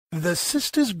The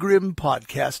Sisters Grimm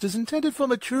podcast is intended for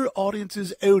mature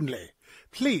audiences only.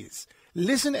 Please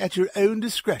listen at your own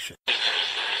discretion.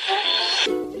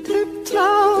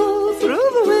 Tiptoe through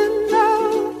the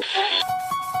window.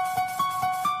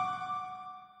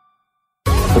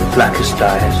 The blackest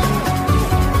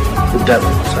eyes, the devil's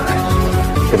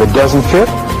eyes. If it doesn't fit,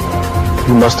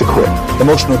 you must acquit. The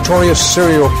most notorious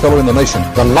serial killer in the nation,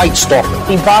 the Night Stalker.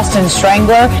 The Boston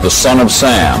Strangler. The Son of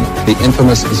Sam. The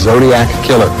infamous Zodiac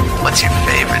Killer. What's your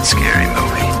favorite scary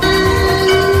movie?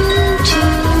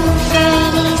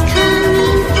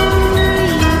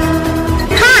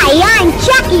 Hi, I'm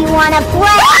Chucky. Wanna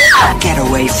play? Get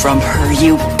away from her,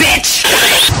 you bitch!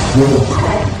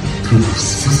 Welcome to the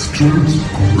Sisters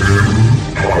Grimm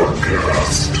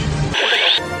podcast.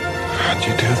 How'd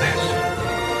you do this?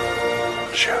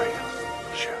 Show you.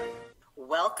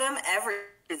 Welcome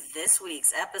to this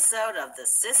week's episode of the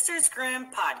Sisters Grimm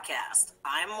podcast.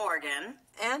 I'm Morgan.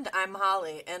 And I'm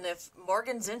Holly. And if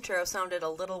Morgan's intro sounded a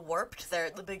little warped there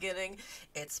at the beginning,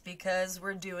 it's because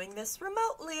we're doing this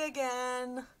remotely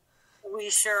again. We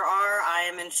sure are. I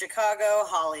am in Chicago.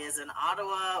 Holly is in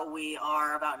Ottawa. We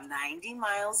are about 90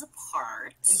 miles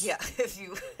apart. Yeah, if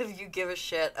you give a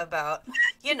shit about,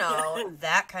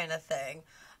 that kind of thing.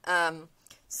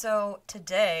 So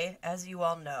today, as you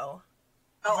all know...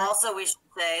 also we should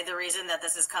say the reason that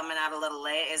this is coming out a little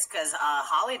late is because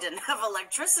Holly didn't have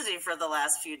electricity for the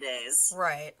last few days.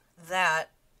 Right. That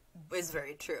is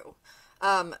very true.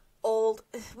 Mom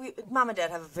and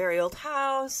Dad have a very old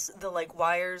house. The,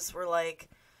 wires were,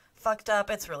 fucked up.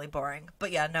 It's really boring.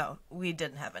 But yeah, no, we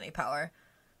didn't have any power.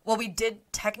 Well, we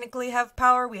did technically have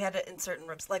power. We had it in certain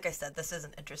rooms. Like I said, this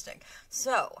isn't interesting.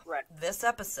 So, right. This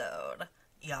episode,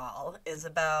 y'all, is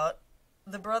about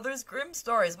the Brothers Grimm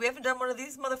stories. We haven't done one of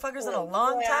these motherfuckers in a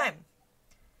long time.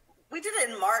 We did it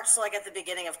in March, at the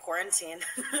beginning of quarantine.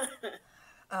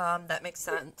 That makes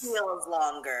sense. It feels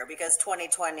longer because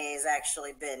 2020 has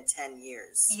actually been 10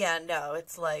 years. Yeah, no,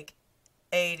 it's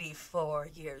 84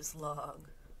 years long.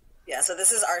 Yeah, so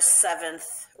this is our 7th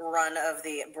run of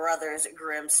the Brothers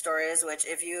Grimm stories, which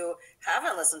if you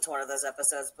haven't listened to one of those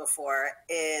episodes before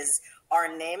is our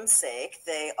namesake.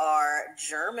 They are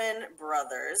German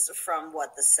brothers from,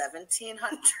 the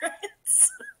 1700s?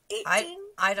 18?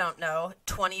 I don't know.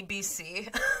 20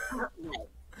 BC?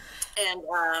 And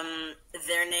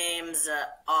their names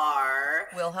are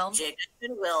Wilhelm, Jacob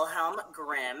and Wilhelm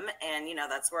Grimm, and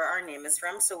that's where our name is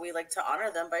from. So we like to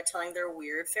honor them by telling their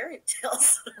weird fairy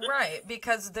tales. Right,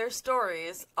 because their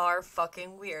stories are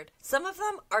fucking weird. Some of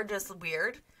them are just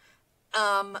weird,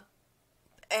 and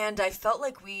I felt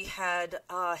like we had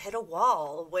hit a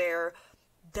wall where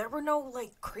there were no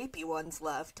creepy ones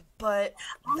left. But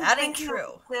that ain't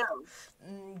true.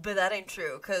 But that ain't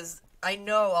true because I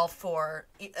know all 4.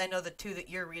 I know the 2 that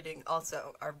you're reading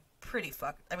also are pretty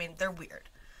fucked. I mean, they're weird.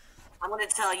 I'm going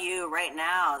to tell you right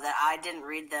now that I didn't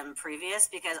read them previous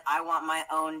because I want my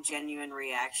own genuine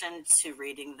reaction to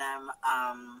reading them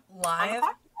live.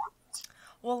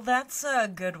 Well, that's a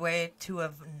good way to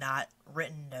have not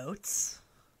written notes.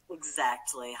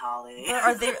 Exactly, Holly.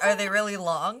 But are they really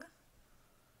long?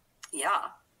 Yeah.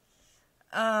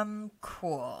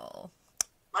 Cool.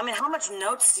 I mean, how much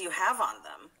notes do you have on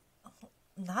them?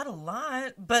 Not a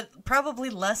lot, but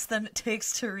probably less than it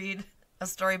takes to read a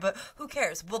story, but who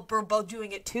cares? We're both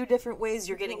doing it 2 different ways.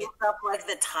 You're getting it up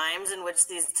the times in which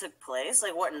these took place.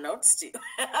 What notes do you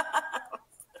have?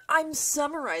 I'm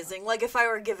summarizing if I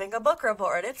were giving a book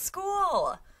report at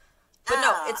school. But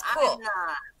no, it's cool. I'm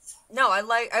not. No,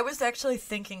 I was actually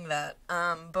thinking that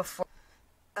before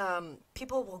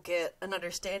people will get an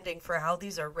understanding for how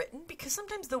these are written because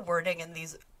sometimes the wording in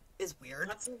these is weird.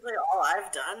 That's usually all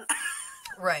I've done.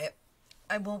 Right.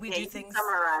 We do things.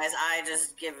 Summarize. I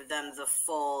just give them the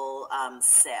full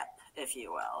sip, if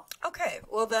you will. Okay.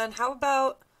 Well, then, how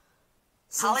about?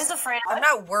 Holly's afraid. I'm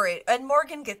not worried, and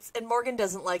Morgan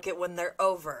doesn't like it when they're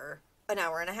over an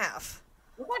hour and a half.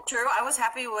 Is that true? I was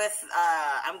happy with.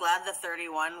 I'm glad the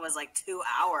 31 was 2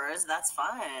 hours. That's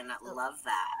fine. Love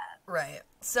that. Right.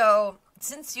 So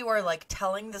since you are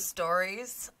telling the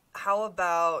stories, how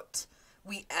about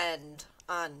we end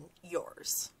on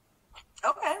yours?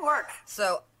 Okay, work.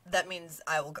 So that means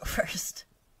I will go first.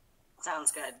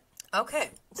 Sounds good.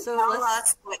 Okay, so tell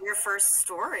us what your first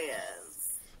story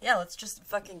is. Yeah, let's just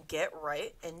fucking get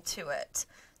right into it.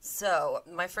 So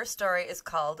my first story is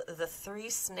called "The 3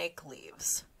 Snake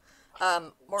Leaves."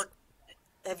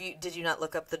 Did you not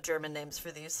look up the German names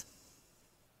for these?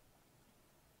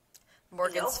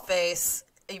 Morgan's face.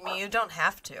 I mean, you don't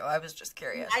have to. I was just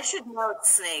curious. I should know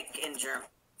snake in German.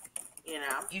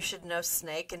 You should know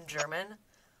snake in German.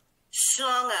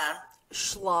 Schlange.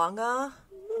 Schlange?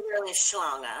 literally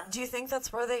schlonga. Do you think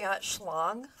that's where they got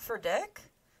schlong for dick?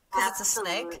 Because it's a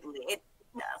snake?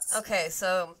 Yes. Okay,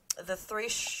 so the 3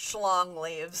 schlong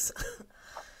leaves.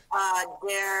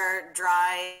 They're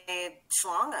dry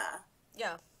schlonga.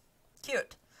 Yeah.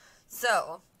 Cute.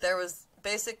 So, there was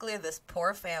basically this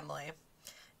poor family,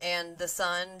 and the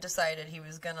son decided he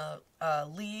was gonna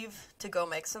leave to go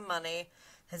make some money.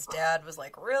 His dad was,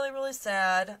 like, really, really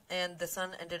sad, and the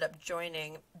son ended up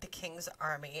joining the king's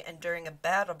army, and during a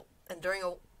battle,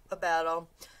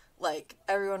 like,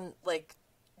 everyone, like,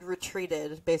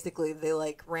 retreated, basically. They,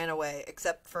 like, ran away,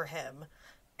 except for him.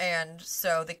 And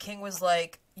so the king was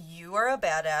like, you are a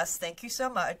badass, thank you so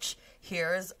much.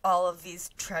 Here's all of these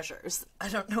treasures. I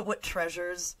don't know what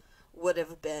treasures would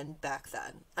have been back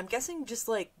then. I'm guessing just,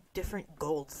 like, different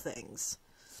gold things.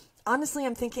 Honestly,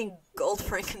 I'm thinking gold,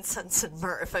 frankincense, and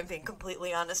myrrh, if I'm being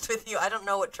completely honest with you. I don't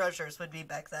know what treasures would be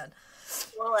back then.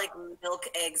 Well, like milk,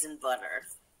 eggs, and butter.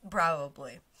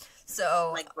 Probably.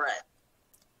 So... like bread.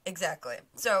 Exactly.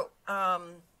 So,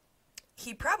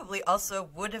 he probably also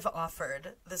would have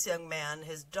offered this young man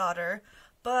his daughter,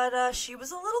 but she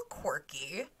was a little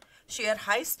quirky. She had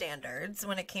high standards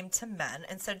when it came to men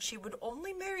and said she would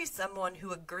only marry someone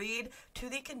who agreed to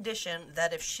the condition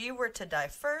that if she were to die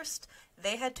first,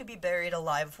 they had to be buried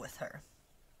alive with her.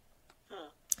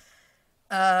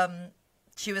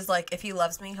 She was like, if he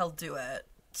loves me, he'll do it.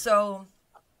 So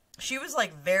she was,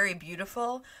 like, very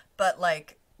beautiful, but,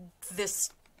 like,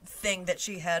 this thing that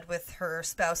she had with her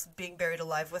spouse being buried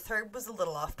alive with her was a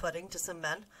little off-putting to some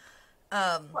men.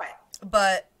 Right.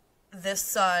 But this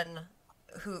son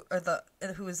who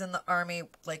was in the army,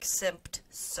 like, simped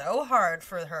so hard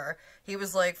for her. He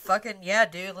was like, fucking, yeah,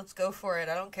 dude, let's go for it.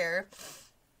 I don't care.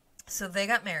 So they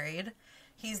got married.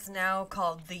 He's now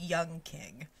called the Young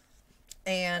King.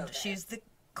 And she's the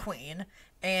queen.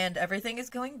 And everything is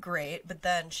going great, but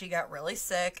then she got really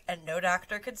sick, and no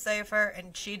doctor could save her,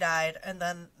 and she died, and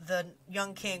then the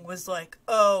young king was like,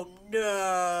 oh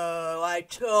no, I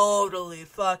totally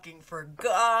fucking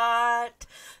forgot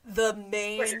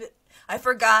I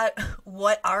forgot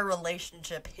what our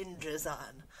relationship hinges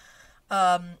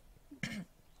on.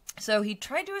 So he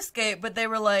tried to escape, but they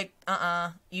were like,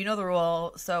 you know the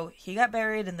rule. So he got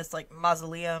buried in this, like,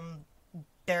 mausoleum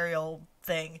burial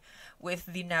thing with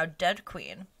the now dead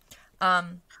queen.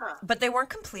 But they weren't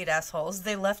complete assholes.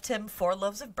 They left him 4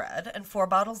 loaves of bread and 4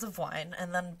 bottles of wine,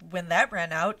 and then when that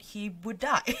ran out, he would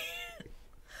die.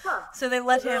 So they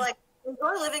let him... like,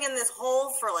 we're living in this hole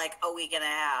for, like, a week and a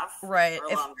half. Right.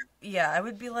 Or longer. Yeah, I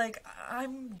would be like,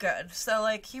 I'm good. So,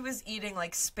 like, he was eating,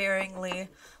 like, sparingly,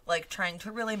 like, trying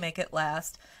to really make it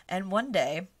last. And one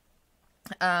day,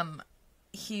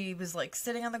 he was, like,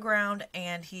 sitting on the ground,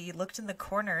 and he looked in the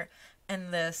corner,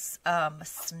 and this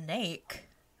snake,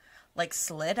 like,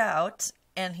 slid out,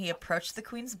 and he approached the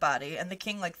queen's body, and the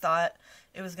king, like, thought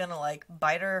it was gonna, like,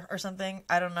 bite her or something.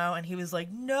 I don't know. And he was like,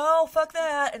 no, fuck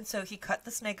that. And so he cut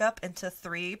the snake up into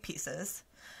 3 pieces.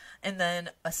 And then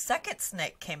a second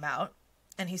snake came out,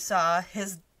 and he saw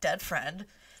his dead friend.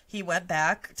 He went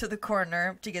back to the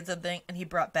corner to get something, and he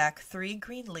brought back 3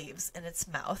 green leaves in its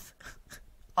mouth.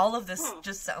 All of this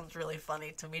just sounds really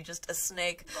funny to me. Just a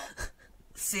snake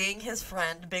seeing his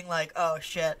friend, being like, oh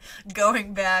shit,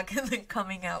 going back, and then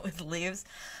coming out with leaves.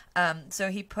 So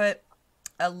he put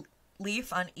a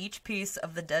leaf on each piece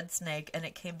of the dead snake, and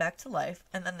it came back to life,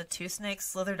 and then the 2 snakes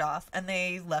slithered off, and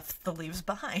they left the leaves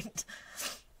behind.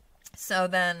 So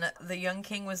then the young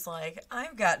king was like,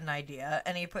 I've got an idea,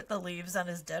 and he put the leaves on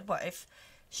his dead wife.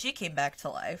 She came back to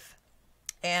life,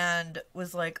 and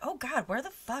was like, oh god, where the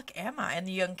fuck am I? And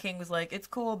the young king was like, it's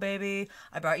cool, baby,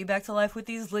 I brought you back to life with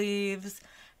these leaves.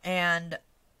 And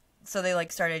so they,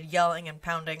 like, started yelling and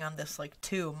pounding on this, like,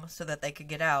 tomb so that they could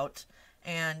get out.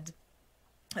 And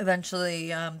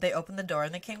eventually they opened the door,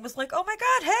 and the king was like, oh my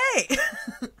god,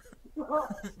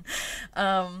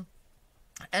 hey!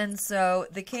 And so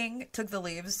the king took the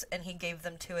leaves, and he gave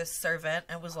them to his servant,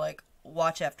 and was like,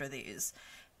 watch after these.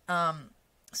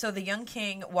 So the young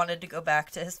king wanted to go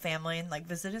back to his family and, like,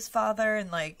 visit his father and,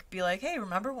 like, be like, hey,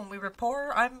 remember when we were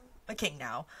poor? I'm a king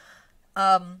now.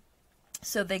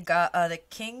 So they got, the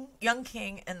young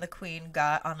king and the queen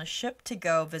got on a ship to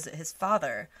go visit his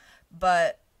father.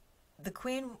 But the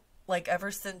queen, like,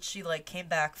 ever since she, like, came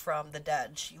back from the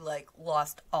dead, she, like,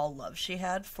 lost all love she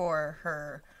had for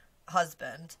her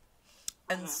husband.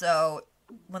 And so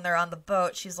when they're on the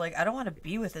boat, she's like, I don't want to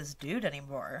be with this dude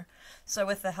anymore. So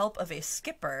with the help of a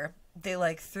skipper, they,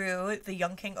 like, threw the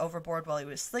young king overboard while he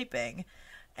was sleeping.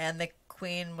 And the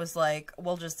queen was like,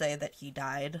 we'll just say that he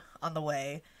died on the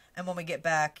way, and when we get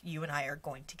back, you and I are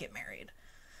going to get married.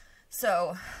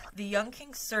 So the young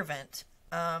king's servant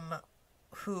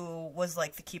who was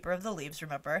like the keeper of the leaves,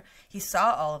 remember, he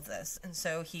saw all of this, and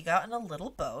so he got in a little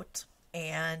boat,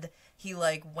 and he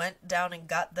like went down and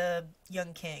got the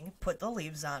young king, put the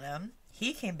leaves on him.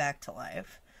 He came back to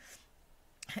life.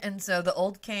 And so the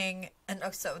old king, and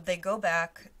so they go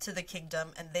back to the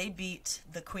kingdom, and they beat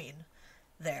the queen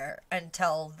there and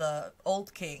tell the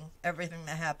old king everything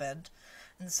that happened.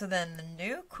 And so then the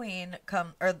new queen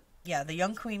the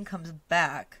young queen comes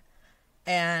back,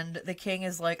 and the king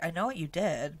is like, I know what you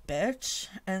did, bitch.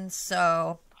 And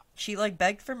so she like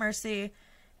begged for mercy,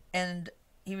 and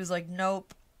he was like,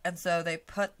 nope. And so they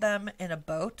put them in a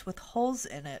boat with holes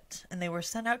in it, and they were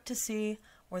sent out to sea,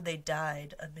 where they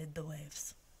died amid the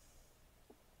waves.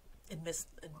 It missed.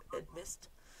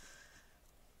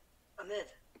 Amid.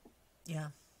 Yeah.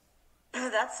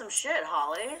 That's some shit,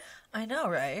 Holly. I know,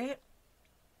 right?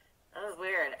 That was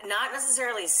weird. Not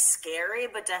necessarily scary,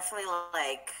 but definitely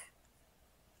like.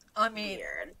 I mean,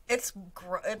 weird. It's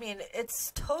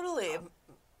totally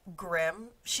grim.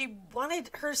 She wanted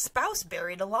her spouse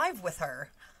buried alive with her.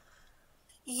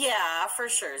 Yeah, for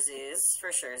sure, Z's.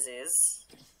 For sure, Z's.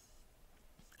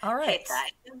 All right. Hate that.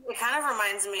 It kind of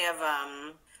reminds me of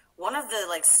one of the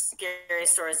like scary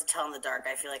stories to tell in the dark.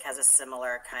 I feel like has a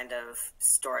similar kind of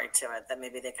story to it that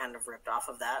maybe they kind of ripped off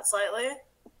of that slightly.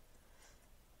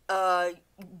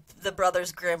 The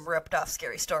Brothers Grimm ripped off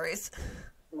Scary Stories.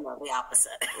 No, the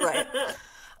opposite. Right.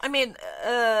 I mean,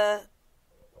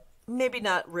 maybe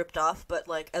not ripped off, but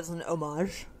like as an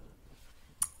homage.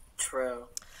 True.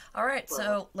 All right,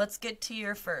 so let's get to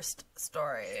your first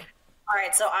story. All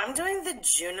right, so I'm doing the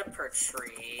Juniper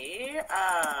Tree.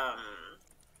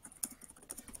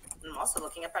 I'm also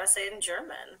looking up how to say it in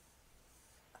German.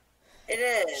 It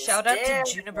is. Shout out to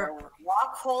Juniper.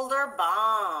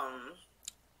 Wacholderbaum.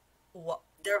 What?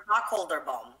 They're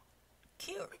Wacholderbaum.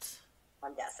 Cute.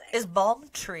 I'm guessing. Is balm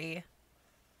tree?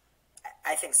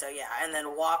 I think so, yeah. And then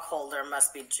Wacholder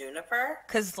must be juniper.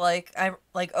 Because I'm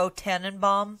like O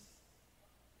Tannenbaum.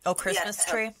 Oh, Christmas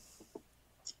tree.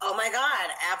 Oh my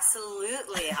god,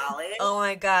 absolutely, Holly. Oh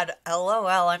my god,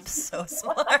 LOL, I'm so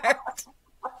smart.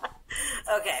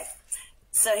 Okay,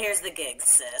 so here's the gig,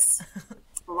 sis.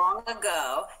 Long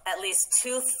ago, at least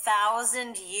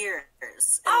 2,000 years.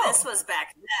 And this was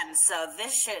back then, so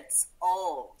this shit's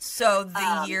old. So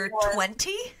the year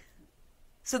 20?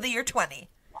 So the year 20.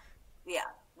 Yeah,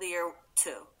 the year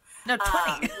 2. No,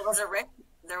 20.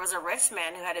 There was a rich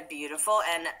man who had a beautiful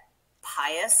and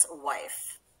pious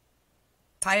wife.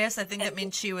 Pious, I think that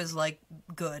means she was, like,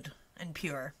 good and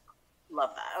pure.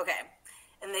 Love that. Okay.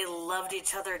 And they loved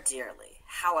each other dearly.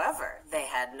 However, they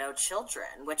had no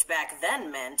children, which back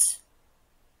then meant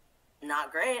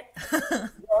not great.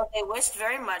 Well, they wished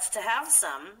very much to have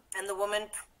some, and the woman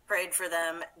prayed for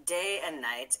them day and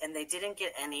night, and they didn't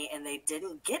get any, and they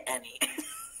didn't get any.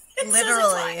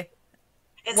 Literally.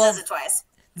 It says it twice.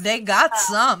 They got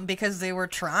some because they were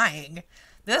trying.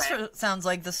 This sounds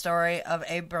like the story of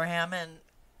Abraham and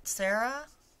Sarah.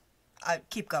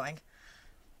 Keep going.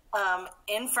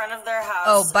 In front of their house.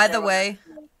 Oh, by the way,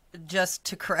 just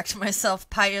to correct myself,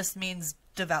 pious means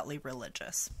devoutly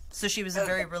religious. So she was a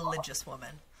very religious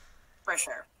woman. For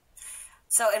sure.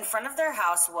 So in front of their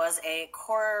house was a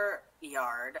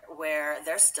courtyard where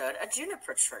there stood a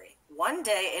juniper tree. One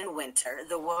day in winter,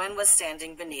 the woman was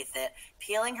standing beneath it,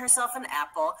 peeling herself an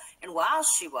apple, and while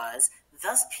she was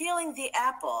thus peeling the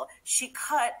apple, she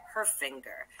cut her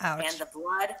finger. Ouch. And the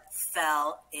blood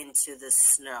fell into the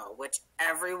snow, which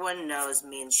everyone knows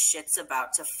means shit's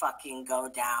about to fucking go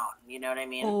down. You know what I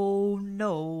mean? Oh,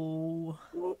 no.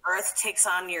 When Earth takes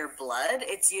on your blood,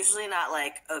 it's usually not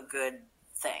like a good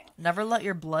thing. Never let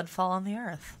your blood fall on the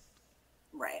earth.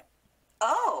 Right.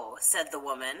 Oh, said the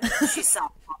woman. She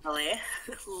solemnly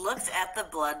looked at the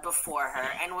blood before her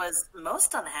and was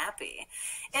most unhappy.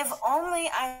 If only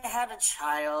I had a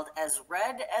child as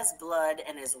red as blood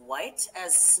and as white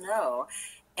as snow.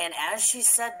 And as she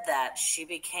said that, she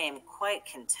became quite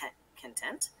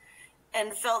content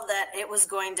and felt that it was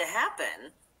going to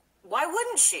happen. Why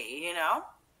wouldn't she, you know?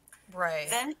 Right.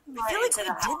 Then I feel like we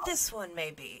did this one,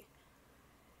 maybe.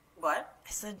 What? I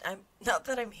said, not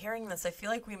that I'm hearing this, I feel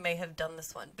like we may have done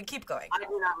this one, but keep going. I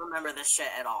do not remember this shit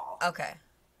at all. Okay.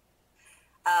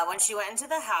 When she went into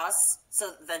the house,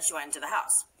 then she went into the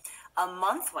house. A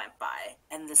month went by,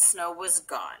 and the snow was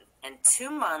gone. And 2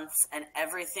 months, and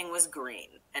everything was green.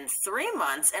 And 3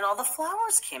 months, and all the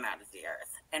flowers came out of the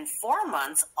earth. And 4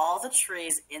 months, all the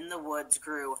trees in the woods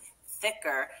grew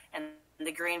thicker, and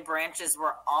the green branches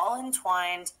were all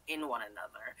entwined in one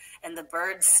another. And the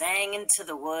birds sang into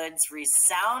the woods,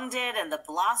 resounded, and the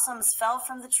blossoms fell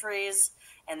from the trees.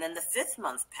 And then the 5th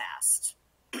month passed.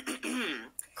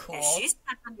 Cool. And she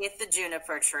sat beneath the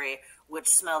juniper tree, which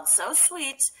smelled so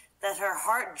sweet that her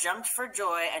heart jumped for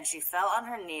joy, and she fell on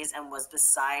her knees and was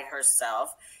beside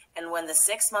herself. And when the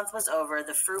 6th month was over,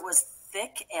 the fruit was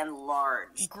thick and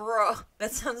large. Gross.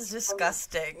 That sounds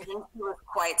disgusting. And she was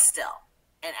quite still.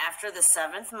 And after the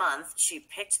 7th month, she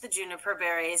picked the juniper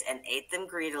berries and ate them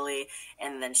greedily,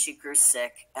 and then she grew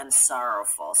sick and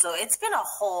sorrowful. So it's been a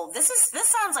whole. This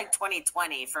sounds like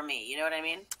 2020 for me. You know what I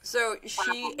mean? So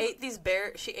she ate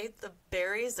She ate the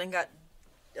berries and got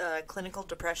clinical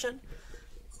depression.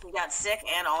 She got sick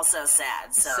and also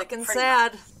sad. So sick and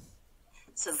sad.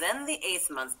 So then the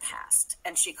 8th month passed,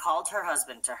 and she called her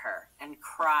husband to her and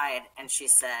cried, and she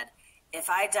said, "If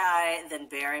I die, then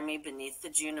bury me beneath the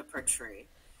juniper tree."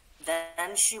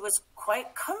 Then she was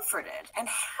quite comforted and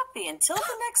happy until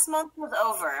the next month was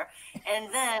over,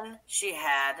 and then she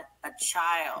had a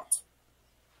child,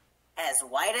 as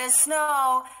white as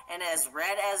snow and as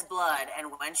red as blood.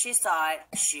 And when she saw it,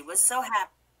 she was so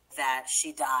happy that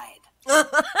she died.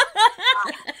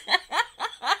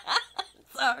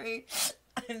 Sorry.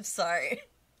 I'm sorry.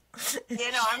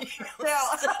 You know, I'm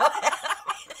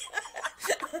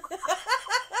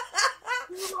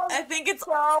I think it's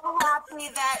so happy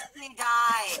that she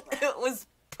died. It was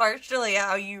partially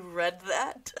how you read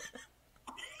that.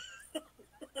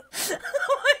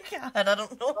 Oh my god, I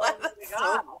don't know why that's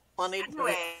so funny to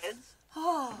me.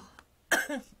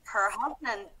 Her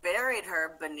husband buried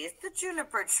her beneath the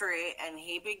juniper tree, and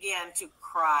he began to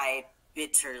cry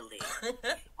bitterly.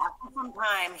 After some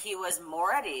time, he was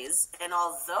more at ease, and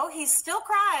although he still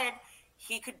cried,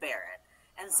 he could bear it.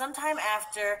 And sometime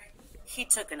after, he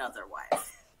took another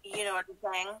wife. You know what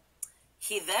I'm saying?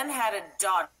 He then had a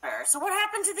daughter. So what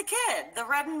happened to the kid? The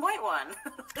red and white one?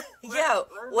 Yeah,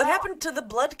 what happened to the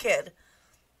blood kid?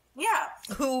 Yeah.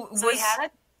 So he had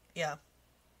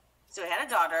a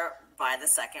daughter by the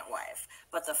second wife.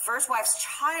 But the first wife's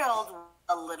child was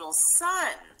a little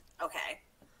son. Okay.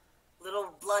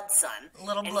 Little blood son.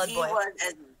 Little blood boy. He was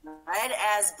as red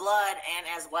as blood and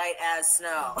as white as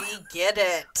snow. We get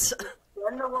it.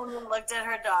 When the woman looked at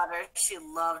her daughter, she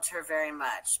loved her very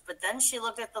much. But then she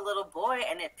looked at the little boy,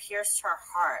 and it pierced her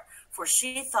heart, for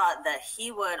she thought that he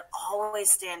would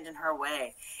always stand in her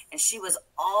way. And she was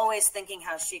always thinking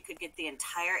how she could get the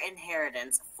entire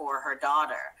inheritance for her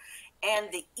daughter. And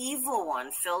the evil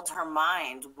one filled her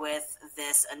mind with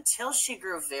this until she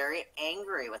grew very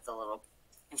angry with the little boy.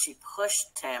 And she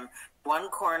pushed him one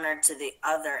corner to the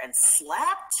other and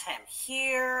slapped him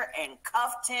here and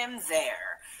cuffed him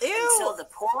there. Ew. Until the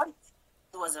poor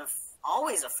was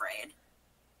always afraid.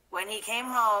 When he came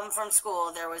home from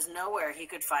school, there was nowhere he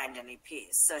could find any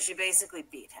peace. So she basically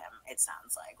beat him, it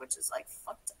sounds like, which is like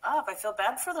fucked up. I feel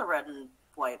bad for the red and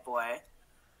white boy.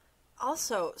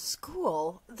 Also,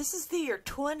 school. This is the year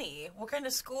 20. What kind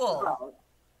of school?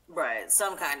 Right,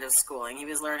 some kind of schooling. He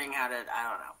was learning how to, I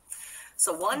don't know.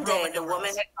 So one day, the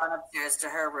woman had gone upstairs to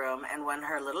her room, and when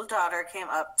her little daughter came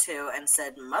up to and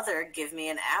said, "Mother, give me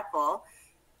an apple,"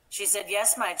 she said,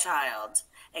 "Yes, my child,"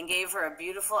 and gave her a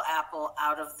beautiful apple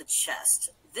out of the chest.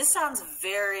 This sounds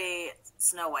very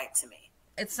Snow White to me.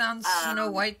 It sounds Snow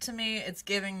White to me. It's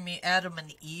giving me Adam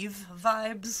and Eve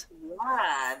vibes.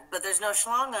 Yeah, but there's no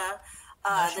schlonga.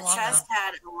 The chest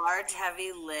had a large,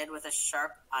 heavy lid with a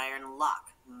sharp iron lock.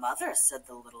 "Mother," said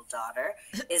the little daughter,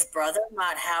 "is brother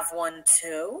not have one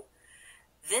too?"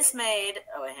 This made...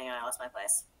 Oh, wait, hang on, I lost my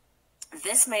place.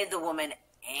 This made the woman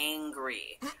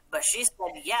angry, but she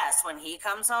said yes when he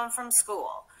comes home from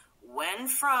school. When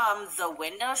from the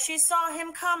window she saw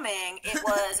him coming, it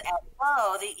was as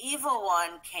though the evil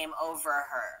one came over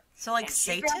her. So like and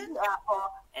Satan? She grabbed the apple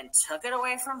and took it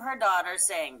away from her daughter,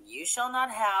 saying, "You shall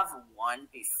not have one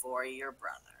before your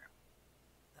brother."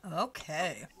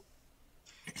 Okay.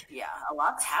 Yeah, a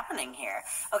lot's happening here.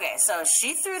 Okay, so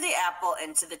she threw the apple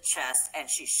into the chest and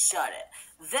she shut it.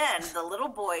 Then the little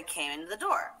boy came into the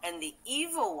door, and the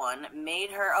evil one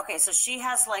made her... Okay, so she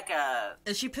has like a...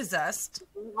 Is she possessed?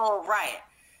 Evil, right.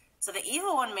 So the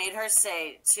evil one made her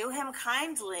say to him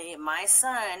kindly, "My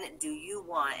son, do you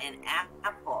want an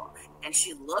apple?" And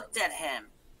she looked at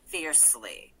him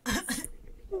fiercely.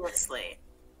 Fiercely.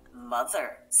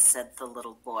 "Mother," said the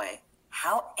little boy,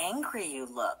 "how angry you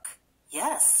look.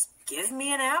 Yes, give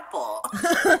me an apple."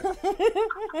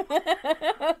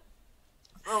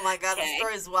 Oh my god, the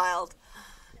story's wild.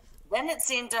 Then it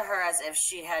seemed to her as if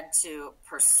she had to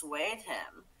persuade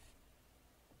him.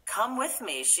 "Come with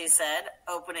me," she said,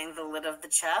 opening the lid of the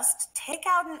chest. "Take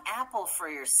out an apple for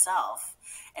yourself."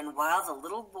 And while the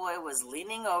little boy was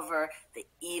leaning over, the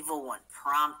evil one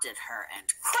prompted her,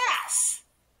 and crash!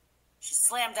 She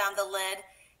slammed down the lid,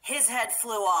 His head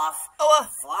flew off,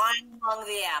 flying among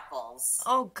the apples.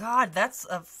 Oh, God, that's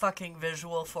a fucking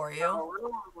visual for you.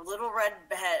 Little red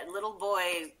head, little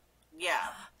boy, yeah.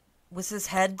 Was his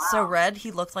head so red he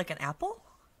looked like an apple?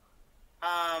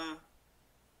 I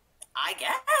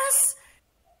guess.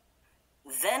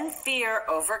 Then fear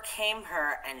overcame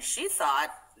her, and she thought,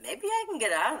 maybe I can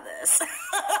get out of this.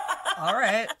 All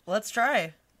right, let's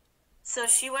try. So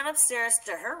she went upstairs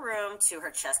to her room, to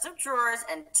her chest of drawers,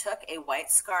 and took a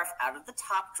white scarf out of the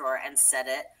top drawer and set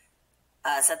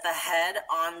the head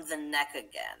on the neck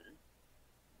again.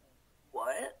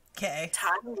 What? Okay.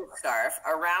 Tying the scarf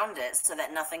around it so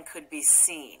that nothing could be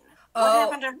seen. What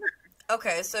happened to her?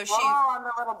 Okay, so she... Oh, I'm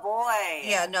the little boy.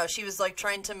 Yeah, no, she was, like,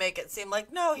 trying to make it seem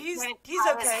like, no, he's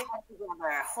okay.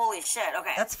 Holy shit,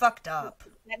 okay. That's fucked up.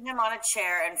 Set him on a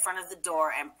chair in front of the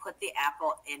door and put the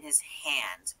apple in his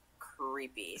hand.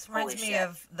 Creepy. This reminds me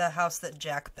of the house that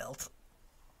Jack built.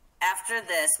 After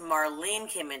this, Marlene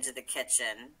came into the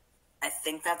kitchen. I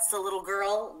think that's the little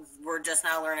girl. We're just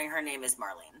now learning her name is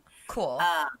Marlene. Cool.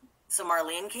 So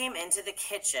Marlene came into the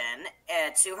kitchen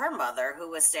to her mother, who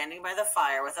was standing by the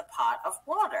fire with a pot of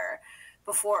water,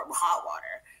 hot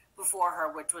water, before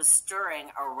her, which was stirring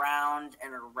around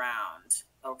and around.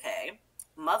 Okay.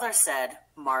 Mother said,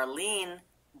 Marlene,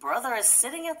 brother is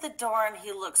sitting at the door and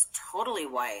he looks totally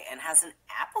white and has an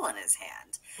apple in his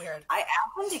hand. Weird. I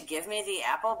asked him to give me the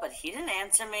apple, but he didn't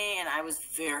answer me, and I was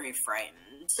very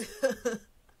frightened.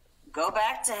 Go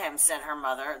back to him, said her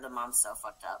mother. The mom's so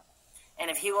fucked up. And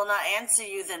if he will not answer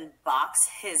you, then box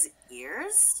his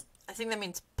ears? I think that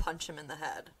means punch him in the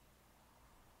head.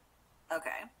 Okay.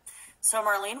 So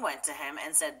Marlene went to him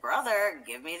and said, brother,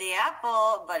 give me the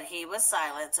apple. But he was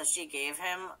silent, so she gave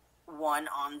him one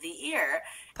on the ear.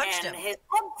 Punched and him. his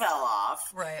head fell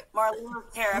off. Right. Marlene was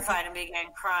terrified and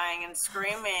began crying and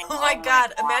screaming. Oh my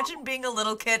God, imagine being a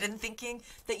little kid and thinking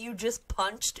that you just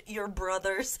punched your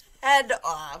brother's head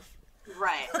off.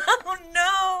 Right. Oh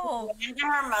no! She went to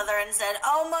her mother and said,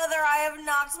 oh mother, I have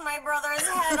knocked my brother's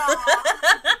head off.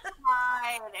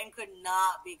 Cried and could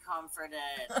not be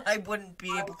comforted. I wouldn't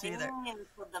be able to either.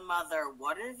 Said the mother,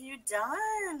 what have you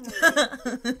done?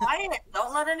 Quiet.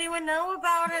 Don't let anyone know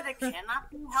about it. It cannot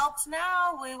be helped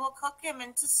now. We will cook him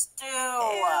into stew.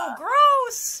 Ew,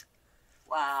 gross!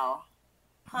 Wow.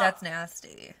 Huh. That's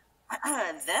nasty.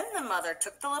 Then the mother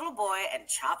took the little boy and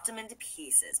chopped him into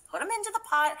pieces, put him into the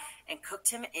pot, and cooked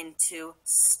him into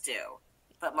stew.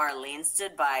 But Marlene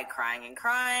stood by, crying and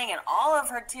crying, and all of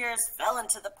her tears fell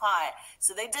into the pot,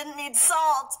 so they didn't need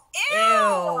salt. Ew!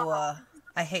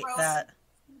 I hate that.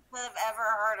 I've ever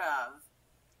heard of.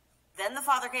 Then the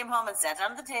father came home and sat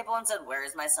down at the table and said, where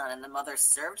is my son? And the mother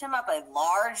served him up a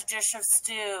large dish of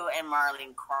stew, and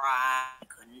Marlene cried,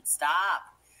 couldn't stop.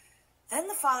 Then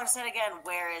the father said again,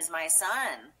 where is my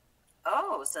son?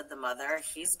 Oh, said the mother,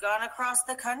 he's gone across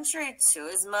the country to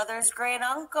his mother's great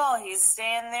uncle. He's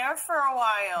staying there for a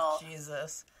while.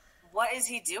 Jesus. What is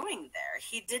he doing there?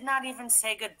 He did not even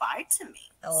say goodbye to me,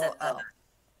 said the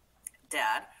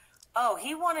dad. Oh,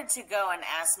 he wanted to go and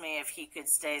ask me if he could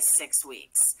stay 6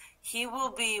 weeks. He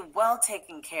will be well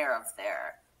taken care of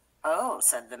there. Oh,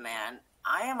 said the man,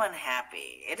 I am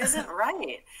unhappy. It isn't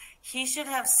right. He should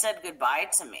have said goodbye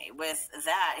to me. With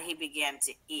that, he began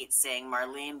to eat, saying,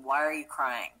 Marlene, why are you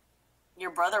crying? Your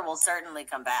brother will certainly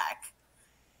come back.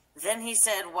 Then he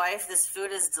said, wife, this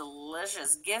food is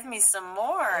delicious. Give me some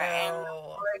more. Oh. And the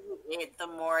more he ate, the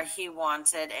more he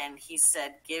wanted. And he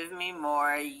said, give me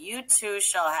more. You too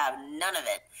shall have none of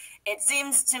it. It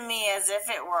seems to me as if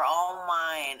it were all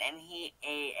mine. And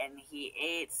he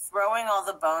ate, throwing all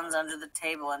the bones under the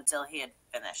table until he had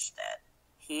finished it.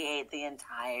 He ate the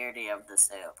entirety of the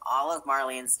soup. All of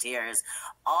Marlene's tears.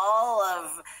 All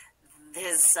of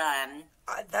his son.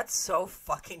 That's so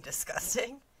fucking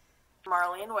disgusting.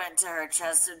 Marlene went to her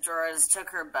chest of drawers, took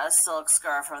her best silk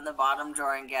scarf from the bottom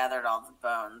drawer, and gathered all the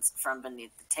bones from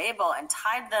beneath the table and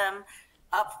tied them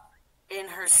up in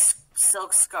her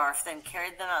silk scarf, then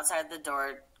carried them outside the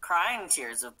door, crying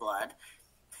tears of blood.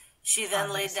 She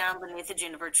then laid down beneath the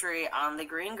juniper tree on the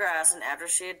green grass, and after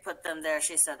she had put them there,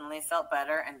 she suddenly felt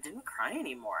better and didn't cry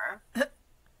anymore.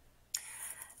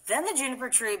 Then the juniper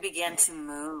tree began to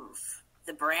move.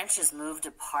 The branches moved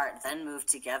apart, then moved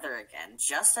together again,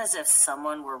 just as if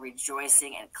someone were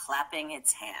rejoicing and clapping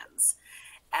its hands.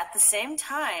 At the same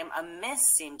time, a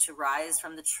mist seemed to rise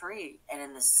from the tree, and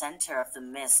in the center of the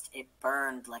mist, it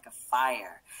burned like a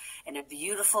fire. And a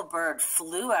beautiful bird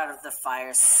flew out of the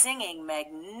fire, singing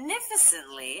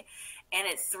magnificently, and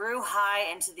it threw high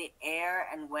into the air,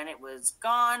 and when it was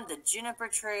gone, the juniper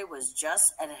tree was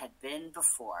just as it had been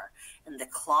before, and the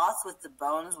cloth with the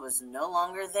bones was no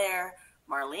longer there,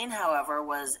 Marlene, however,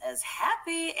 was as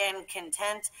happy and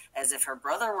content as if her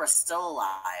brother were still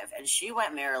alive, and she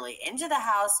went merrily into the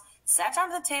house, sat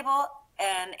down at the table,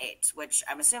 and ate, which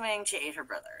I'm assuming she ate her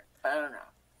brother, but I don't know.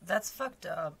 That's fucked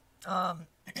up.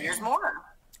 Here's more.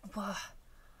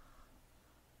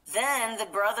 Then the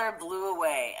brother blew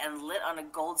away and lit on a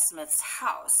goldsmith's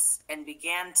house and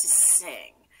began to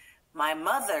sing. My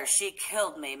mother, she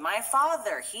killed me. My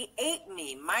father, he ate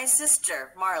me. My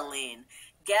sister, Marlene,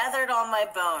 gathered all my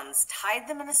bones, tied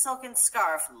them in a silken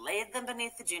scarf, laid them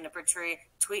beneath the juniper tree.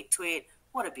 Tweet, tweet,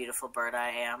 what a beautiful bird I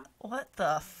am. What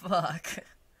the fuck?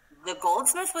 The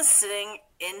goldsmith was sitting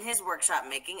in his workshop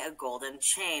making a golden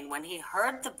chain when he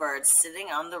heard the bird sitting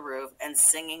on the roof and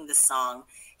singing the song.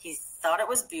 He thought it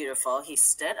was beautiful. He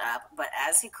stood up, but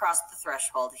as he crossed the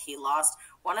threshold, he lost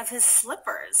one of his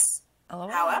slippers. Oh.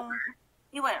 However,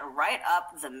 he went right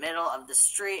up the middle of the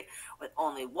street with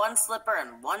only one slipper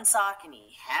and one sock, and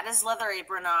he had his leather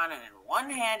apron on, and in one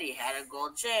hand he had a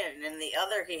gold chain, and in the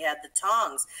other he had the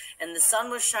tongs, and the sun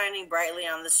was shining brightly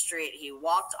on the street. He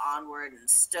walked onward and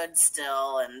stood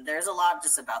still, and there's a lot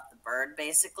just about the bird,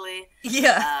 basically.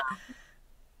 Yeah.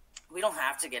 We don't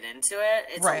have to get into it.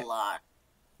 It's a lot.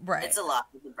 Right. It's a lot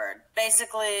with the bird.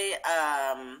 Basically,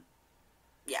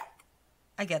 yeah.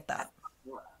 I get that.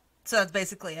 So that's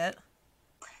basically it?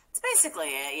 It's basically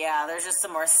it, yeah. There's just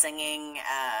some more singing,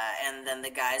 and then the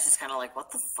guy's just kind of like,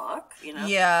 what the fuck? You know?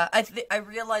 Yeah, I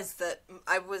realized that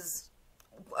I was,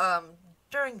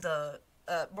 during the,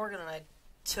 Morgan and I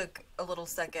took a little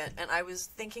second, and I was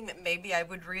thinking that maybe I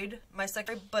would read my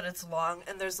second, but it's long,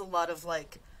 and there's a lot of,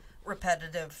 like,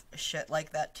 repetitive shit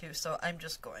like that, too, so I'm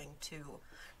just going to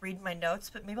read my notes,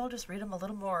 but maybe I'll just read them a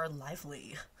little more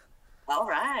lively. All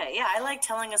right. Yeah, I like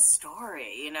telling a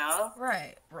story, you know?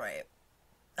 Right.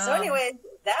 So anyway,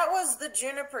 that was the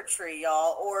Juniper Tree,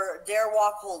 y'all, or Dare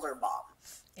Walk Holder Bomb.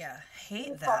 Yeah,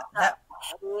 hate that.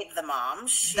 Hate the mom.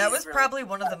 That was really probably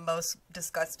one of the most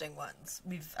disgusting ones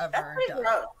we've ever done.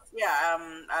 Gross. Yeah,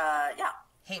 yeah.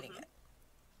 Hating it.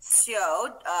 So,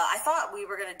 I thought we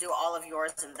were going to do all of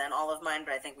yours and then all of mine,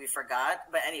 but I think we forgot.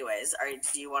 But anyways,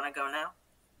 do you want to go now?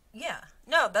 Yeah.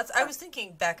 No, I was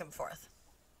thinking back and forth.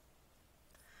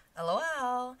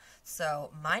 LOL.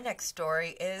 So, my next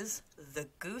story is The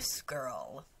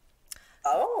Goose-Girl.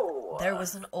 Oh. There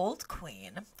was an old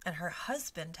queen, and her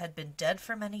husband had been dead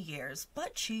for many years,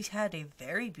 but she had a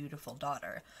very beautiful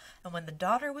daughter. And when the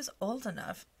daughter was old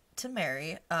enough to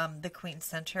marry, the queen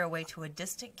sent her away to a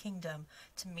distant kingdom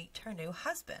to meet her new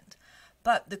husband.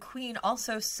 But the queen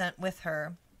also sent with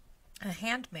her a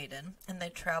handmaiden, and they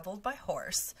traveled by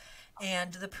horse.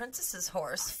 And the princess's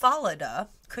horse, Falada,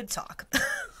 could talk.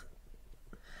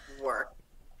 Work.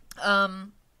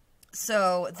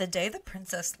 So the day the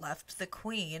princess left, the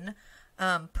queen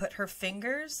put her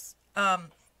fingers,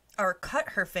 or cut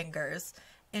her fingers,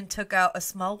 and took out a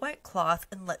small white cloth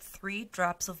and let 3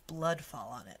 drops of blood fall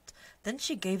on it. Then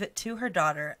she gave it to her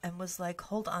daughter and was like,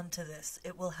 hold on to this.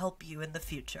 It will help you in the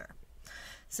future.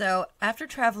 So, after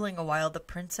traveling a while, the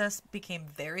princess became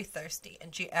very thirsty,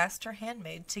 and she asked her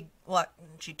handmaid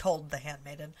she told the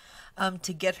handmaiden,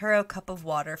 to get her a cup of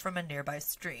water from a nearby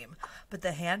stream. But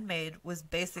the handmaid was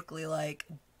basically like,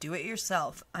 do it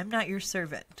yourself. I'm not your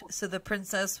servant. So the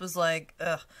princess was like,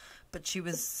 ugh. But she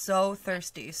was so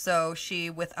thirsty, so she,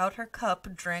 without her cup,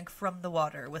 drank from the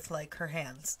water with, like, her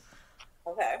hands.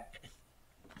 Okay.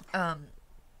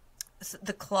 So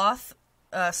the cloth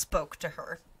spoke to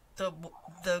her.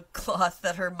 The cloth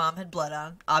that her mom had bled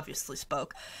on obviously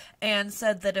spoke, and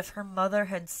said that if her mother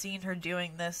had seen her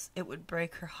doing this, it would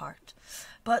break her heart.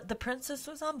 But the princess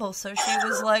was humble, so she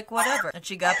was like, whatever. And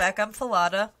she got back on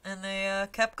Falada, and they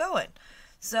kept going.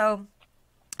 So,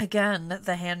 again,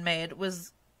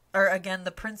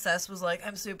 the princess was like,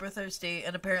 I'm super thirsty,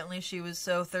 and apparently she was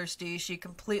so thirsty she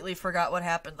completely forgot what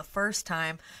happened the first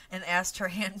time and asked her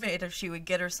handmaid if she would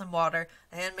get her some water.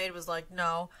 The handmaid was like,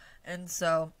 no, and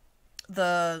so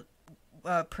the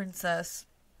princess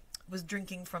was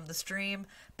drinking from the stream,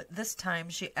 but this time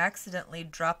she accidentally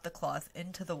dropped the cloth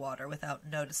into the water without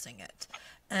noticing it.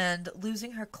 And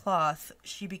losing her cloth,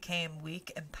 she became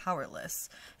weak and powerless.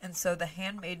 And so the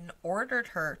handmaiden ordered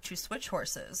her to switch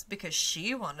horses because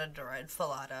she wanted to ride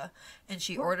Falada. And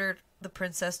she ordered the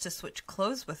princess to switch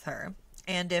clothes with her.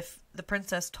 And if the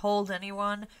princess told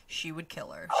anyone, she would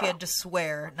kill her. She had to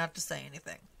swear not to say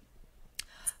anything.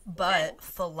 But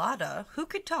Falada, who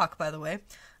could talk, by the way,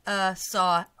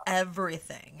 saw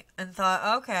everything and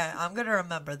thought, okay, I'm going to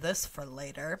remember this for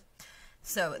later.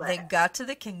 So they got to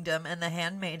the kingdom, and the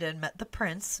handmaiden met the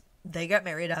prince. They got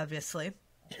married, obviously.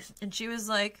 And she was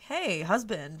like, hey,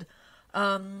 husband,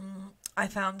 I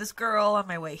found this girl on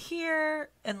my way here,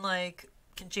 and, like,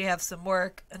 can she have some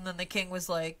work? And then the king was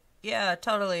like, yeah,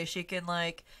 totally. She can,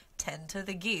 like, tend to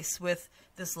the geese with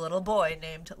this little boy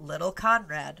named Little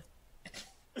Conrad.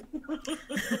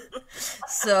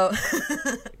 So,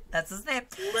 that's his name.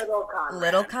 Little Conrad.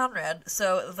 Little Conrad.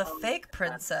 So, the fake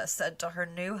princess said to her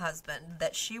new husband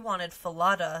that she wanted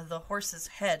Falada, the horse's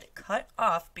head, cut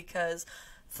off because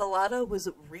Falada was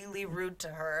really rude to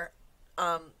her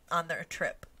on their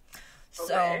trip.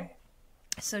 Okay.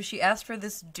 So she asked for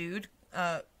this dude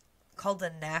called a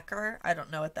knacker. I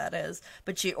don't know what that is,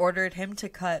 but she ordered him to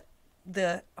cut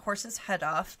the horse's head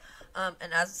off.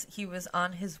 And as he was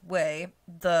on his way,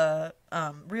 the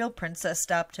real princess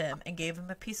stopped him and gave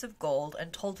him a piece of gold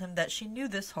and told him that she knew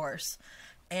this horse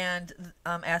and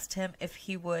asked him if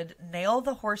he would nail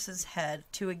the horse's head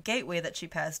to a gateway that she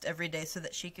passed every day so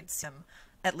that she could see him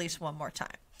at least one more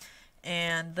time.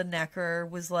 And the knacker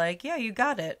was like, yeah, you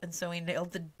got it. And so he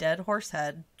nailed the dead horse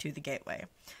head to the gateway.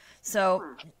 So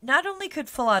not only could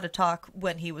Falada talk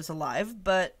when he was alive,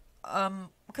 but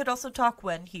could also talk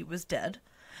when he was dead.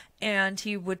 And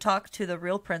he would talk to the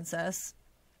real princess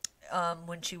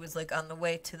when she was like on the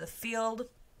way to the field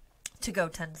to go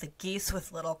tend the geese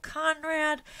with little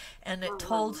Conrad. And it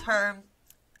told her,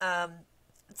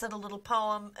 it said a little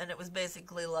poem, and it was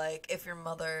basically like, if your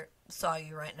mother saw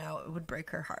you right now, it would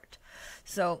break her heart.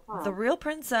 So the real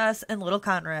princess and little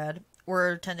Conrad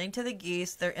were tending to the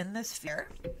geese. They're in this fair.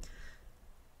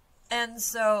 And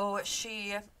so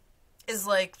she is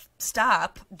like,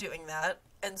 stop doing that.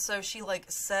 And so she like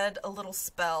said a little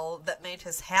spell that made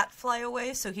his hat fly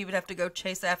away, so he would have to go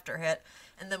chase after it.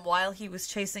 And then while he was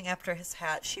chasing after his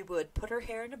hat, she would put her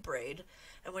hair in a braid.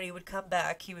 And when he would come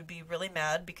back, he would be really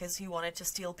mad because he wanted to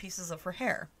steal pieces of her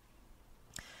hair.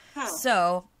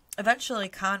 So eventually,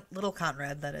 little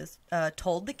Conrad, that is,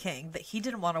 told the king that he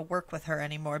didn't want to work with her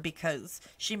anymore because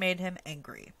she made him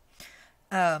angry.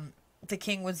 The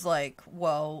king was like,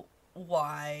 well,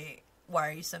 why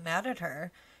are you so mad at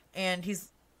her? And the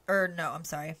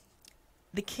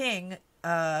king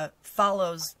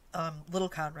follows little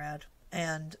Conrad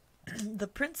and the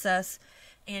princess,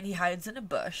 and he hides in a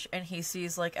bush, and he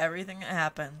sees like everything that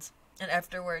happens. And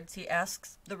afterwards, he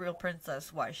asks the real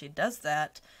princess why she does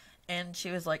that. And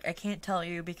she was like, I can't tell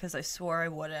you because I swore I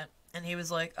wouldn't. And he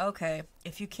was like, okay,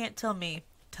 if you can't tell me,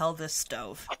 tell this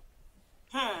stove.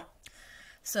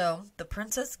 So the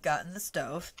princess got in the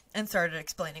stove and started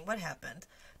explaining what happened.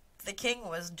 The king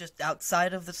was just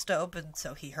outside of the stove, and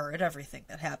so he heard everything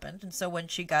that happened. And so when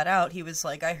she got out, he was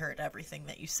like, I heard everything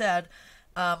that you said.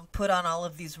 Put on all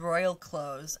of these royal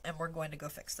clothes, and we're going to go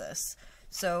fix this.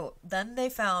 So then they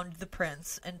found the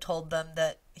prince and told them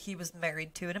that he was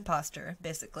married to an imposter,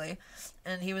 basically.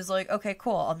 And he was like, okay,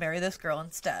 cool, I'll marry this girl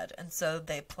instead. And so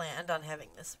they planned on having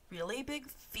this really big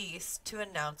feast to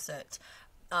announce it.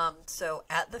 So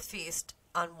at the feast,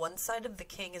 on one side of the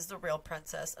king is the real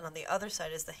princess, and on the other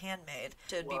side is the handmaid.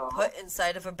 Should be put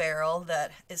inside of a barrel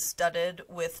that is studded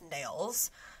with nails.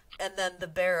 And then the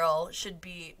barrel should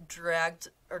be dragged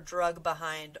or drug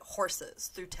behind horses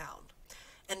through town.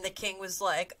 And the king was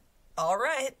like, all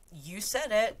right, you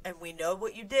said it, and we know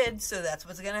what you did, so that's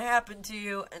what's going to happen to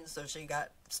you. And so she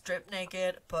got stripped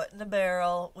naked, put in the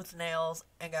barrel with nails,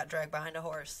 and got dragged behind a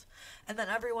horse. And then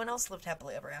everyone else lived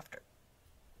happily ever after.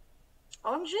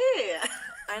 OMG.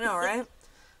 I know, right?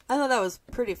 I thought that was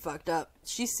pretty fucked up.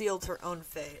 She sealed her own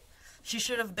fate. She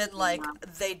should have been like,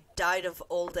 they died of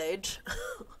old age.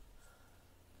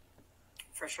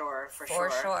 For sure.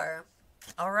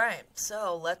 All right,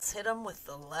 so let's hit them with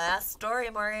the last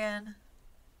story, Morgan.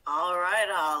 All right,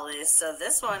 Holly. So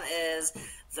this one is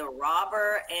The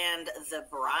Robber and the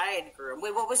Bridegroom.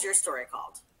 Wait, what was your story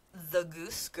called? The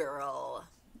Goose-Girl.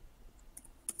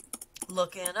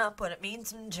 Looking up what it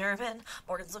means in German.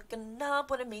 Morgan's looking up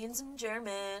what it means in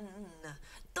German.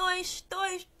 Deutsch.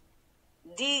 Die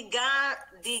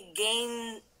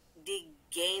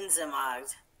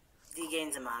Gänsemarkt.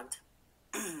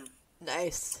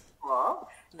 Nice. Cool.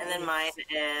 And then mine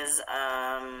is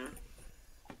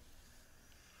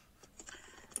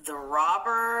The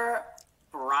Robber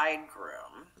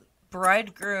Bridegroom.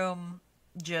 Bridegroom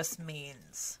just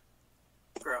means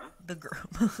groom. The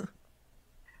groom.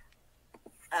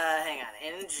 Hang on.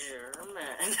 In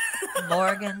German.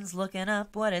 Morgan's looking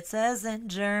up what it says in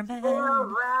German. Der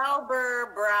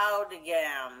Rauber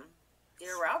Braudegam.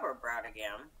 Der Rauber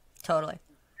Braudegam. Totally.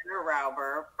 Der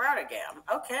Rauber Braudegam.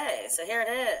 Okay, so here it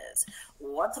is.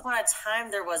 Once upon a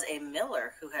time, there was a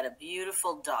miller who had a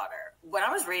beautiful daughter. When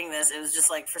I was reading this, it was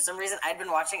just like, for some reason, I'd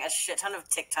been watching a shit ton of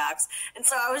TikToks, and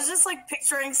so I was just like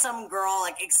picturing some girl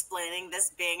like explaining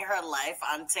this being her life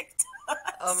on TikTok.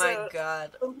 Oh my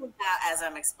god. That as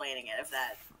I'm explaining it, if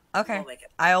that Okay. We'll make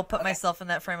it. I'll put myself in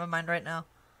that frame of mind right now.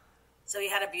 So he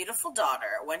had a beautiful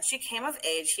daughter. When she came of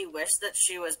age, he wished that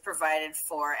she was provided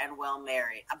for and well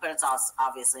married. But it's also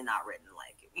obviously not written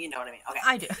like, you know what I mean? Okay.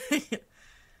 I do.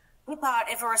 He thought,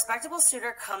 if a respectable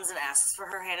suitor comes and asks for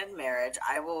her hand in marriage,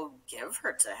 I will give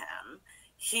her to him.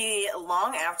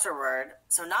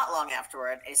 Not long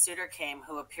afterward, a suitor came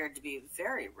who appeared to be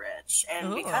very rich.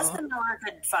 And because the miller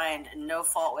could find no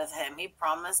fault with him, he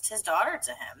promised his daughter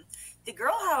to him. The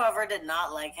girl, however, did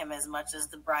not like him as much as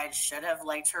the bride should have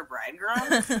liked her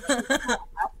bridegroom.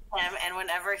 And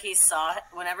whenever she saw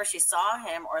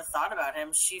him or thought about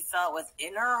him, she felt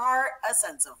within her heart a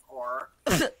sense of horror.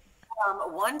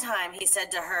 One time he said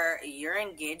to her, "You're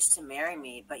engaged to marry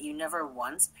me, but you never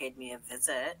once paid me a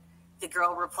visit." The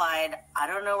girl replied, "I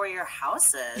don't know where your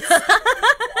house is."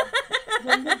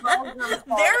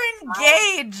 They're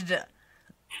engaged.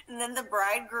 And then the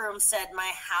bridegroom said,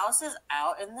 "My house is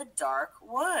out in the dark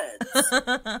woods."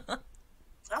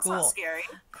 That's not scary.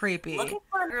 Creepy. Looking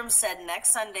bridegroom said,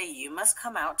 "Next Sunday you must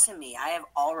come out to me. I have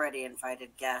already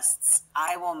invited guests.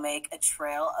 I will make a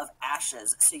trail of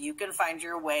ashes so you can find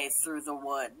your way through the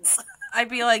woods." I'd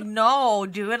be like, no,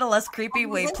 do it a less creepy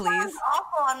way, This please. sounds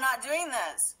awful. I'm not doing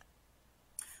this.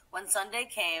 When Sunday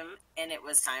came and it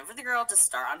was time for the girl to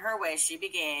start on her way, she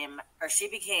became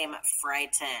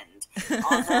frightened.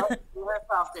 Although she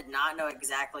herself did not know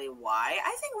exactly why.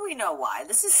 I think we know why.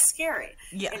 This is scary.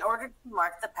 Yeah. In order to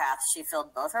mark the path, she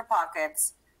filled both her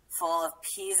pockets full of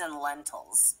peas and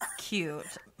lentils. Cute.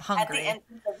 At Hungry. the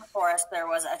entrance of the forest, there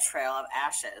was a trail of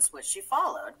ashes, which she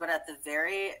followed. But at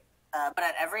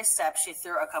every step, she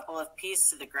threw a couple of peas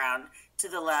to the ground, to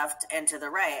the left and to the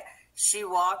right. She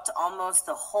walked almost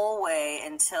the whole way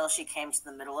until she came to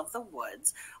the middle of the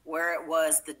woods, where it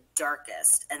was the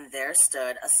darkest, and there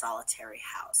stood a solitary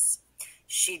house.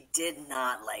 She did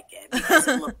not like it because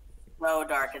it looked so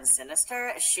dark and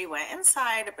sinister. She went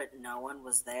inside, but no one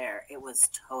was there. It was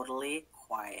totally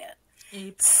quiet.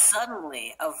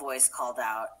 Suddenly, a voice called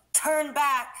out, "Turn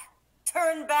back!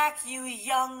 Turn back, you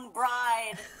young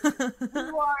bride!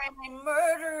 You are in a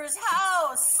murderer's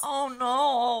house!" Oh,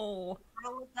 no. I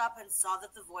looked up and saw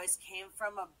that the voice came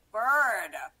from a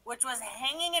bird, which was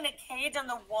hanging in a cage on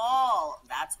the wall.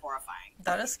 That's horrifying.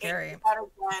 That is scary.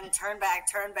 Again, turn back,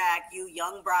 you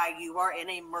young bride. You are in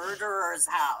a murderer's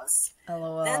house.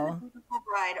 LOL. Then the beautiful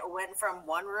bride went from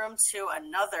one room to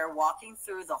another, walking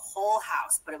through the whole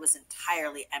house, but it was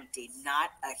entirely empty, not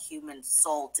a human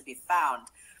soul to be found.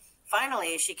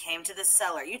 Finally, she came to the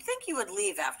cellar. You'd think you would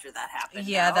leave after that happened.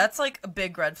 Yeah, no? that's like a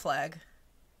big red flag.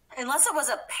 Unless it was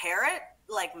a parrot,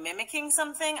 like, mimicking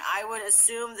something, I would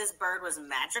assume this bird was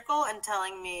magical and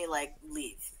telling me, like,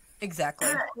 leave. Exactly.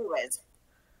 Anyways,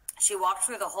 she walked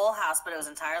through the whole house, but it was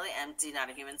entirely empty, not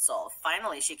a human soul.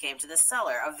 Finally, she came to the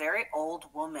cellar. A very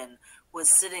old woman was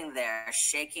sitting there,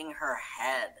 shaking her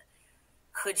head.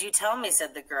 "Could you tell me,"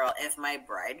 said the girl, "if my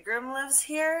bridegroom lives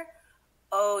here?"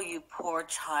 "Oh, you poor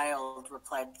child,"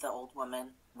 replied the old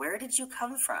woman. "Where did you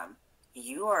come from?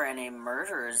 You are in a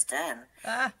murderer's den.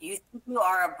 You think you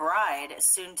are a bride,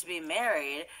 soon to be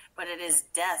married, but it is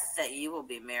death that you will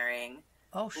be marrying.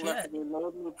 Oh, shit. Look, they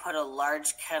made me put a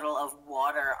large kettle of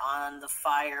water on the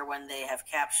fire. When they have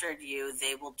captured you,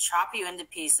 they will chop you into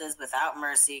pieces without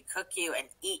mercy, cook you, and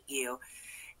eat you.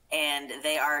 And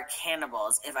they are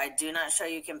cannibals. If I do not show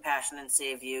you compassion and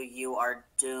save you, you are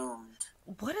doomed."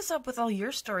 What is up with all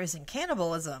your stories in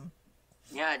cannibalism?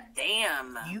 Yeah,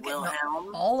 damn, You get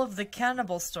Wilhelm. all of the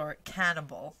cannibal story.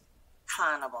 Cannibal.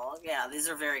 Yeah, these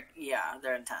are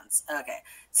they're intense. Okay,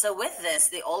 so with this,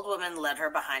 the old woman led her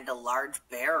behind a large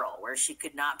barrel where she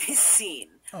could not be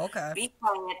seen. Okay. "Be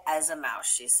quiet as a mouse,"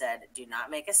 she said. "Do not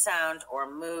make a sound or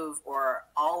move, or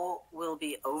all will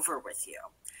be over with you.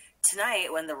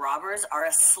 Tonight, when the robbers are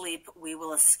asleep, we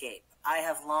will escape. I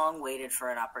have long waited for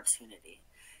an opportunity."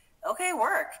 Okay,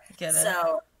 work. Get it.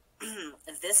 So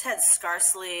this had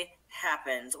scarcely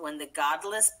happened when the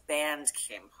godless band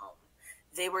came home.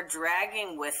 They were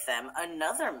dragging with them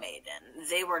another maiden.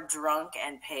 They were drunk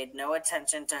and paid no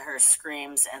attention to her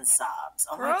screams and sobs.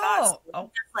 Oh my gosh.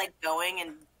 Just like going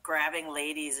and grabbing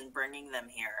ladies and bringing them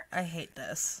here. I hate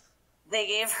this. They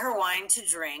gave her wine to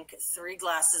drink, 3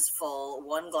 glasses full,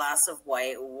 1 glass of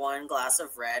white, 1 glass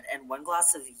of red, and 1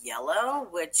 glass of yellow,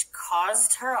 which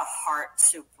caused her a heart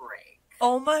to break.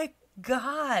 Oh my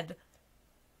God.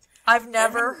 I've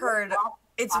never heard.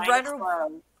 It's red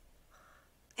or...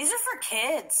 These are for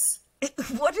kids.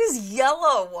 What is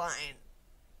yellow wine?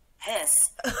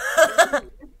 Piss.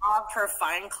 Off her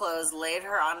fine clothes, laid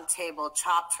her on a table,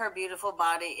 chopped her beautiful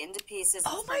body into pieces,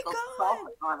 and sprinkled salt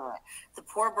on it. The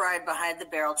poor bride behind the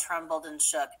barrel trembled and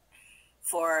shook.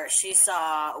 for she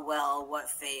saw well what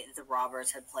fate the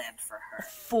robbers had planned for her.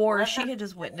 For she had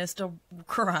just witnessed a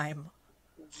crime.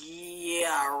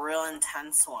 Yeah, a real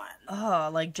intense one. Oh,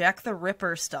 like Jack the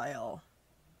Ripper style.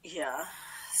 Yeah.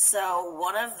 So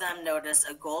one of them noticed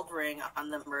a gold ring on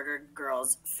the murdered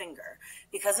girl's finger.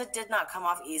 Because it did not come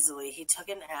off easily, he took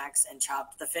an axe and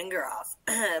chopped the finger off.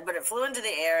 But it flew into the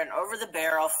air and over the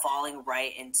barrel, falling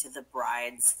right into the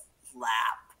bride's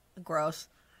lap. Gross.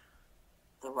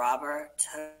 The robber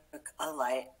took a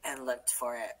light and looked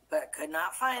for it, but could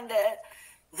not find it.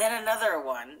 Then another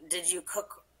one. Then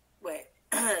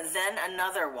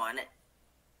another one.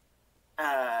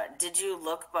 Did you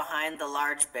look behind the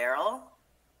large barrel?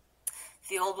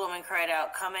 The old woman cried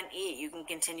out, "Come and eat. You can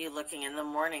continue looking in the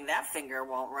morning. That finger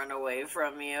won't run away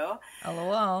from you."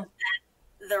 LOL.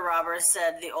 The robber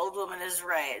said, "The old woman is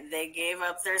right." They gave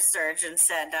up their search and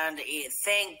sat down to eat.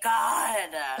 Thank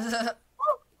God.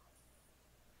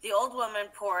 The old woman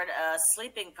poured a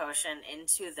sleeping potion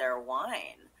into their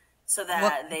wine so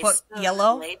that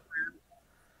yellow?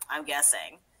 I'm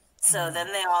guessing. So then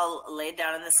they all laid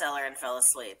down in the cellar and fell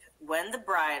asleep. When the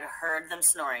bride heard them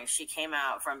snoring, she came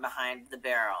out from behind the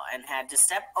barrel and had to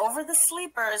step over the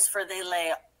sleepers, for they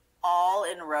lay all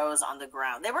in rows on the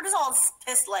ground. They were just all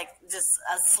pissed, like just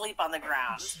asleep on the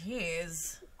ground.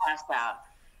 Jeez. Passed out.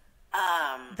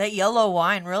 That yellow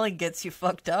wine really gets you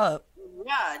fucked up.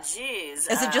 Yeah, jeez.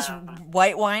 Is it just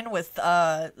white wine with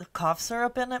cough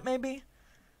syrup in it, maybe?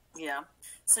 Yeah.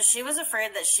 So she was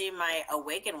afraid that she might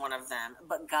awaken one of them,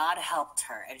 but God helped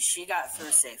her, and she got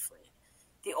through safely.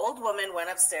 The old woman went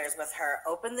upstairs with her,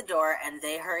 opened the door, and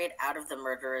they hurried out of the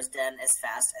murderer's den as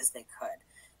fast as they could.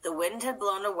 The wind had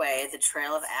blown away the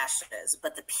trail of ashes,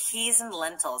 but the peas and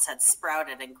lentils had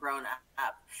sprouted and grown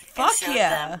up. Fuck showed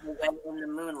yeah. them the way in the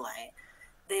moonlight.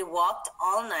 They walked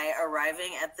all night,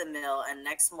 arriving at the mill, and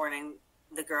next morning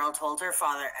the girl told her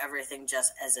father everything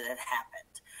just as it had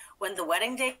happened. When the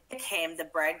wedding day came, the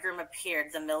bridegroom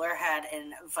appeared. The miller had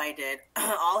invited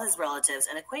all his relatives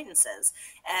and acquaintances.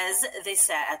 As they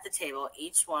sat at the table,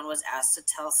 each one was asked to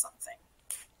tell something.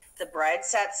 The bride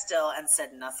sat still and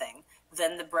said nothing.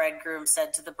 Then the bridegroom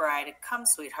said to the bride, "Come,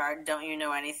 sweetheart, don't you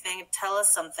know anything? Tell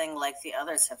us something like the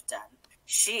others have done."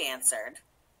 She answered,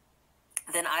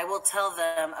 "Then I will tell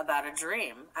them about a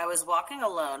dream. I was walking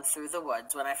alone through the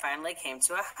woods when I finally came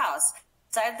to a house.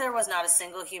 Inside there was not a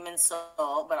single human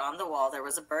soul, but on the wall there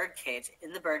was a bird cage.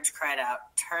 In the bird cried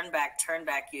out, 'Turn back,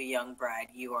 you young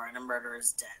bride. You are in a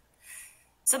murderer's den.'"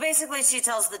 So basically she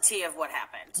tells the tea of what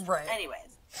happened. Right.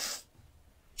 Anyways,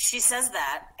 she says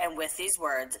that, and with these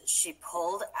words, she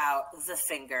pulled out the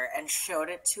finger and showed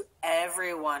it to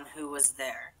everyone who was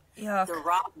there. Yuck. The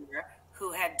robber,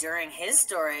 who had during his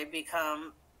story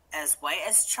become as white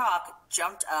as chalk,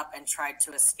 jumped up and tried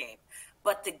to escape.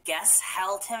 But the guests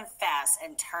held him fast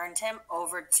and turned him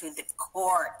over to the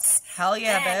courts. Hell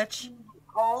yeah, then, bitch.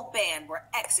 The whole band were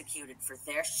executed for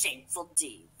their shameful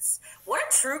deeds. What a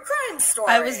true crime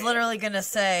story. I was literally gonna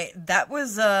say that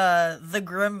was the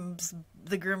Grimm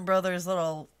brothers'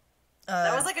 little.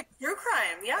 That was like a true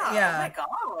crime, yeah. Yeah. Oh my god,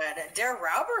 Der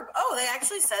Rauber. Oh, they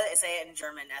actually say it in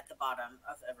German at the bottom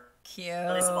of every.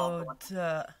 Cute.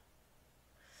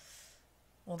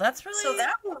 Well, that's really so.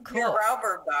 That was cool. Der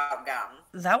Rauber gown.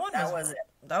 That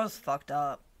was fucked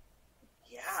up.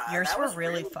 Yeah, yours were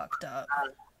really fucked up.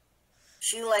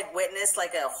 She witnessed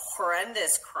a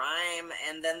horrendous crime,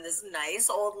 and then this nice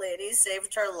old lady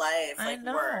saved her life. I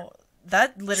know.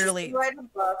 That literally. She's gonna write a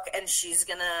book, and she's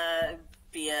gonna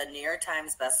be a New York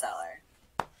Times bestseller.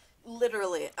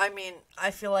 Literally, I mean, I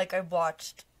feel like I've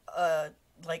watched a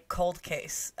Cold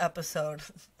Case episode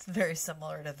very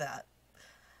similar to that.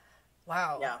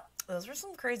 Wow. Yeah. Those were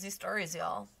some crazy stories,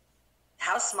 y'all.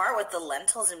 How smart with the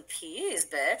lentils and peas,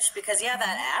 bitch. Because,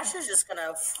 that ash is just going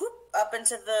to whoop up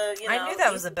into the, I knew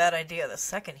that was a bad idea the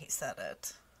second he said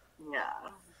it.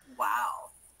 Yeah. Wow.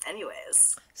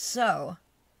 Anyways. So,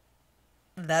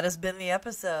 that has been the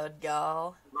episode,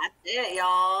 y'all. That's it,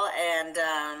 y'all. And,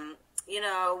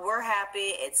 we're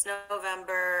happy. It's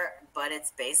November, but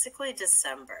it's basically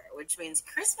December, which means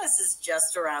Christmas is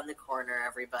just around the corner,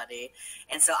 everybody.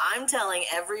 And so I'm telling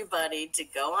everybody to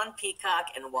go on Peacock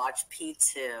and watch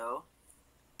P2.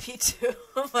 P2?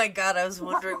 Oh my god, I was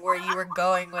wondering where you were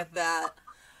going with that.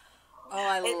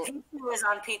 P2 is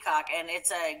on Peacock, and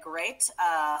it's a great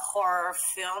horror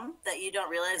film that you don't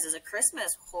realize is a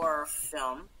Christmas horror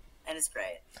film, and it's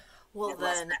great. Well,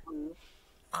 then,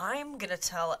 I'm going to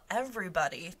tell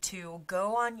everybody to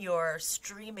go on your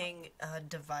streaming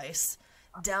device,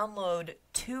 download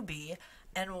Tubi,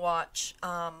 and watch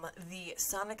the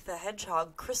Sonic the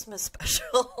Hedgehog Christmas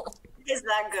special. Is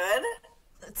that good?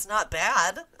 It's not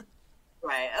bad.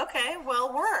 Right. Okay.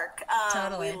 Well, work.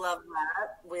 Totally. We love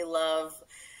that. We love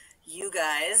you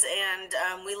guys, and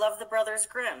we love the Brothers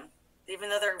Grimm, even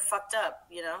though they're fucked up.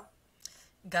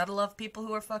 Gotta love people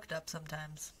who are fucked up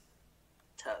sometimes.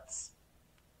 Totes.